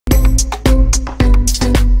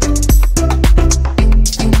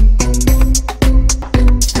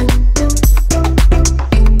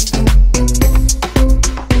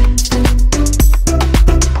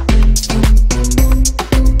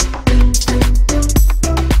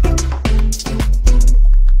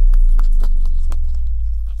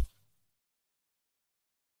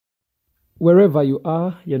Wherever you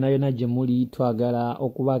are, yona jemuli twagala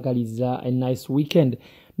okubagaliza a nice weekend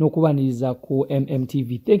n'okubaniriza ku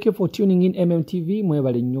MMTV. Thank you for tuning in MMTV.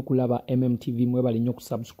 Mwebale nnyo kulaba MMTV, mwebale nnyo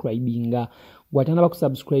kusubscribinga. Gwatanaba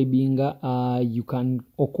kusubscribinga, you can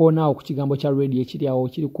okona okukigambo kya radio ekiriawo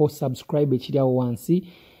kiriko subscribe ekiriawo wansi.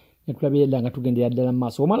 Netulabira nga tugendera ddala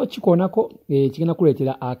maaso. Omala kikonako kigenda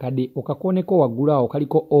kuleetera akade okakoneko waggulawo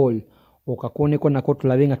kaliko all. Okakoneko nako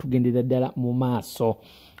tulabe nga tugendera ddala mu maaso.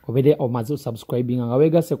 Obede omazo subscribing nga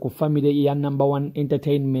wegase ku family ya number 1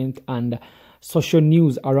 entertainment and social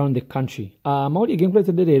news around the country. Mauli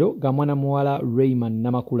genkuletedde leero ga mwana muwala Rema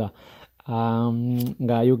Namakula.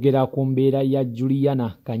 Nga yogera ku mbeera ya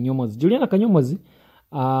Juliana Kanyomozi. Juliana Kanyomozi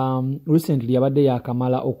recently abadde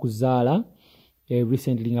yakamala okuzaala.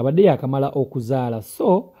 Recently abadde yakamala okuzaala.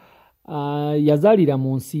 So yazaalira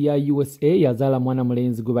mu nsi ya USA, yazaala mwana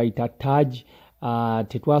mulenzi gwe bayita Taj.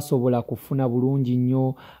 Tetwasobola kufuna bulungi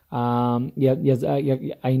nnyo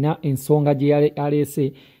aina ensonga gye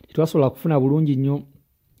alese tetwasobola kufuna bulungi nnyo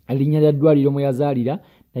linnya lya ddwaliro mwe yazaalira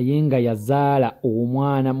naye nga yazaala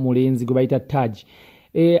omwana mulenzi gwe bayita Taj.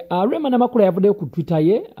 Rema Namakula yavuddeyo ku Twitter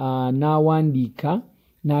ye n'awandiika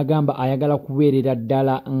n'agamba ayagala kubeerera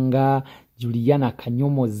ddala nga Juliana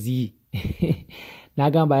Kanyomozi.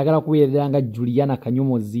 N'agamba ayagala kubeerera nga Juliana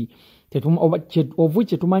Kanyomozi.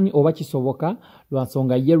 Ovuche tumanyi oba kisoboka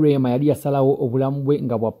lwansonga ye Rema yali yasalawo obulamu bwe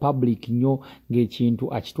nga bwa public nnyo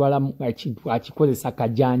ng'ekintu akitwala akikozesa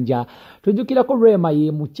kajanja. Tujjukirako Rema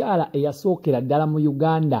ye mukyala eyasookera ddala mu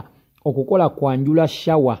Uganda okukola kwanjula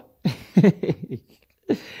shower.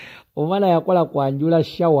 Omwana yakola kwanjula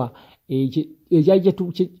shower ekyali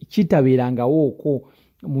kitabeerangawo okwo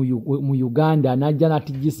mu Uganda najja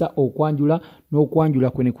natijisa okwanjula n'okwanjula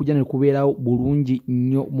kwe ne kujja ne kubeerawo bulungi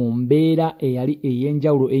nnyo mu mbeera eyali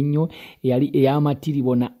ey'enjawulo ennyo eyali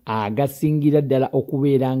ey'amatiribona agasingira ddala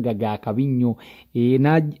okubeera nga gaakabi nnyo.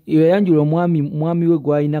 Yayanjula omwami we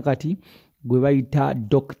gw'alina kati gwe bayita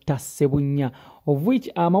Dr. Sebunya, of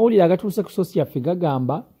which amawulire agatuuse ku sosi yaffe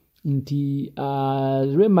gagamba nti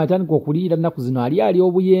Rema atandika okuliira nnaku zino ali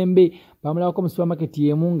obuyembe bamulabako mu supermarket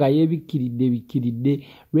yemu nga yeebikkiridde.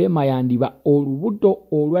 Rema yandiba olubuto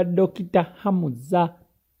olwa Dr. Hamuza.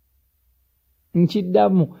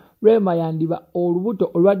 Nkiddamu, Rema yandiba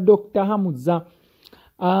olubuto olwa Dr. Hamuza.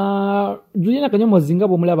 Juliana Kanyomozi nga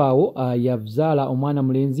bw'omulabaawo yazaala omwana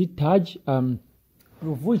mulenzi Taj.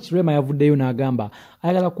 Which Rema yavuddeyo n'agamba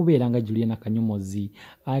ayagala kubeera nga Juliana Kanyomozi,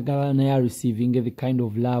 ayagala naye receiving the kind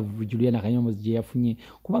of love Juliana Kanyomozi gye yafunye,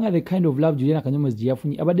 kubanga the kind of love Juliana Kanyomozi gye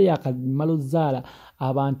yafunye abadde yakamala ozaala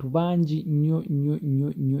abantu bangi nnyo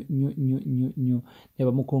ne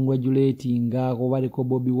bamukongratulatinga. Kwabaddeko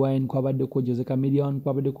Bobby Wine, kwabaddeko Jose Chameleone,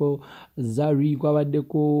 kwabaddeko Zari,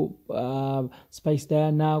 kwabaddeko Spice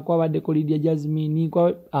Diana, kwabaddeko Lydia Jasmine,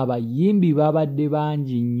 abayimbi babadde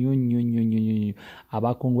bangi nnyo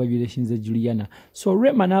abakongratulations Juliana. So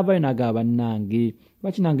Rema n'avaayo n'agamba nange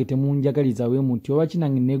lwaki nange temunjagaliza we muti, lwaki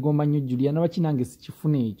nange negomba nnyo Juliana, lwaki nange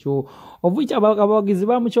sikifuna ekyo. Ovuki abawagizi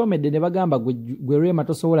bamukyomedde ne bagamba gwe Rema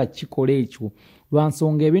tosobola kikola ekyo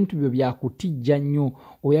lwansonga ebintu byo byakutijja nnyo,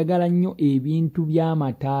 oyagala nnyo ebintu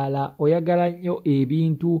by'amataala, oyagala nnyo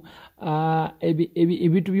ebintu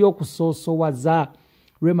by'okusoosowaza.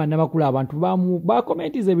 Rema Namakula abantu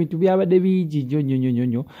bakomentiza ebintu byabadde bingi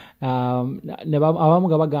nnyo. Abamu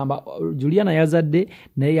nga bagamba Juliana yazadde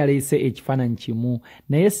naye yaleese ekifaananyi kimu,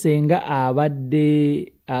 naye senga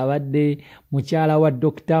abadde mukyala wa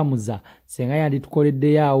Dr. Muza senga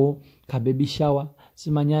yanditukoleddeyo ka baby shower,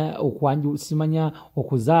 simanya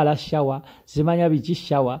okuzaala shower, simanya biki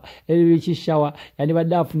shower, ebiki shower,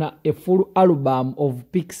 yandibadde afuna a full album of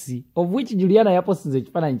pics of which Juliana yapostiza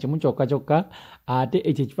ekifaananyi kimu kyokka ate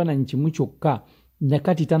ekyo ekifaananyi kimu kyokka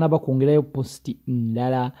nakati tanaba kwongerayo posti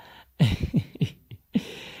ndala.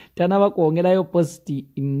 Tanaba kwongerayo posti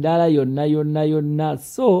ndala yonna.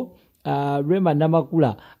 So Rema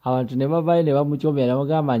Namakula abantu ne bavaayo ne bamukyomera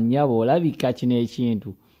bagamba nnyabo olabika kino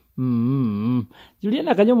ekintu.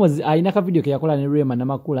 Juliana Kanyomozi alina ka video ke yakola ne Rema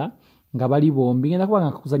Namakula nga bali bombi, ngenda kuba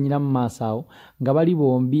nga kakuzanyira mu maaso awo nga bali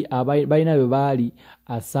bombi balina bwe baali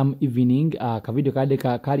some evening. Ka video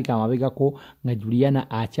kaali kamabegako nga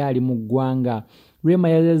Juliana akyali mu ggwanga. Rema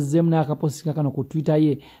yazzeemu n'akapostika kano ku Twitter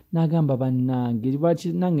ye n'agamba bannange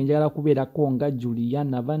nange njagala kubeerako nga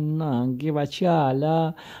Juliana, bannange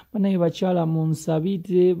bakyala, bannaye bakyala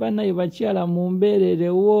munsabire, bannaye bakyala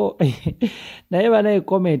mumbeererewo. Naye bannaye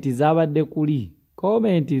komenti zaabadde kuli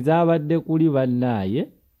bannaye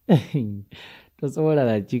tosobola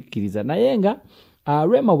nakikkiriza, naye nga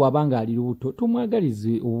Rema bwabanga ali lubuto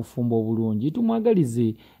tumwagalize obufumbo obulungi,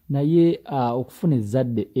 tumwagalize naye okufuna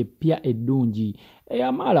ezzadde eppya eddungi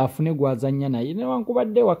amaala afune gwazannya naye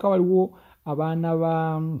newankubadde waka waliwo abaana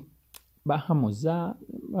ba Hamoza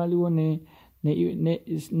waliwo ne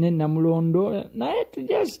Namulondo naye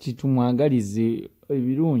just tumwagalize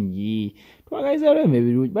ebirungi, twagalize Rema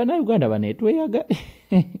ebirungi. Bannayuganda bane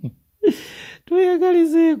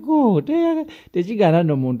tweyagalizeeko tekigaana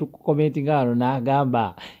n'omuntu kukomenti ngano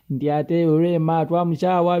n'agamba nti ate Rema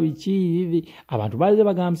twamukyawa biki bibi. Abantu baze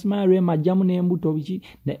bagamba sima Rema ajjamu n'embuto biki,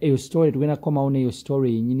 eyo story tugenda kukomawo n'eyo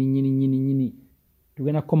story yennyini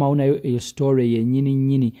tugenda kukomawo nayo eyo story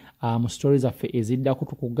yennyini mu story zaffe eziddako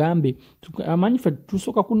tukugambe amanyi ffe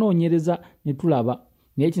tusooka kunoonyereza ne tulaba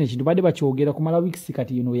naye kino kintu badde bakyogera kumala weeks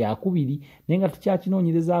kati ino yakubiri naye nga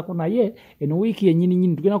tukyakinoonyerezaako naye eno wiiki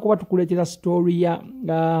yennyini tugenda kuba tukuleetera story ya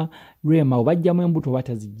Rema obajjamu embuto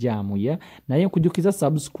batazijjaamu ya naye nkujukiza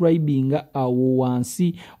subscribinga awo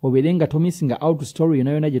wansi obeere nga tomissinga out story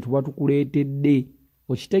yonna gye tuba tukuleetedde.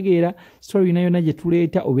 Okitegeera story yonna gye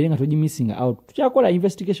tuleeta obeere nga togimissinga out. Tukyakola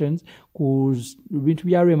investigations ku bintu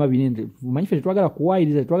bya Rema binene. Manyi ffe tetwagala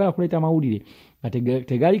kuwaayiriza, tetwagala kuleeta amawulire nga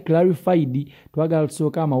tegali clarified. Twagala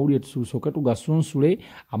tusooka amawulire tusooke tugasunsule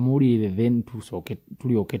amawulire then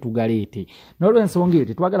tulyoke tugaleete. N'olw'ensonga eyo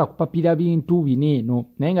tetwagala kupapira bintu bineeno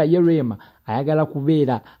naye nga ye Rema ayagala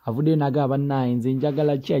kubeera avuddeyo naga bannange nze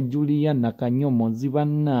njagala kya Juliana Kanyomozi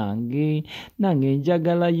bannange nange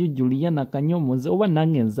njagala yo Juliana Kanyomozi oba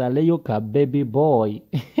nange nzaaleyo ka baby boy.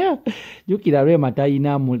 Jukira Rema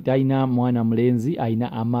talina mwana mulenzi,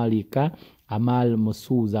 alina Amal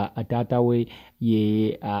Musuuza, ataata we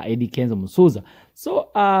ye Eddie Kenzo Musuuza. So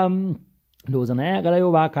ndowooza naye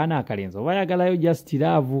ayagalayo baakaana akalenzi oba ayagalayo just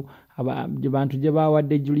love abantu gye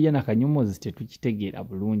bawadde Juliana Kanyomozi tetukitegeera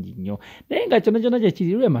bulungi nnyo naye nga kyonna gye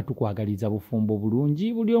kiri Rema tukwagaliza bufumbo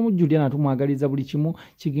bulungi, buli omu Juliana tumwagaliza buli kimu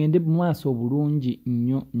kigende mu maaso bulungi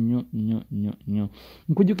nnyo.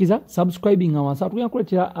 Nkujukiza subscribing awansi tugenda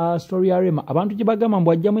kuleetera story ya Rema abantu gye bagamba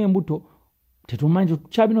mbu ajjamu embuto tetumanyi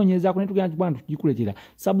tukyabinoonyerezaako naye tugenda kibwana tukikuleetera.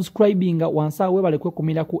 Subscribinga wansi awo webale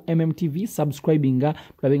kwekumira ku MMTV, subscribinga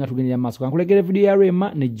tulabe nga tugendera mu maaso. Kankulegere video ya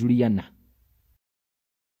Rema ne Juliana.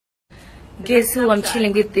 Guess who I'm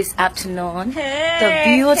chilling with this afternoon? The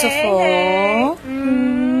beautiful.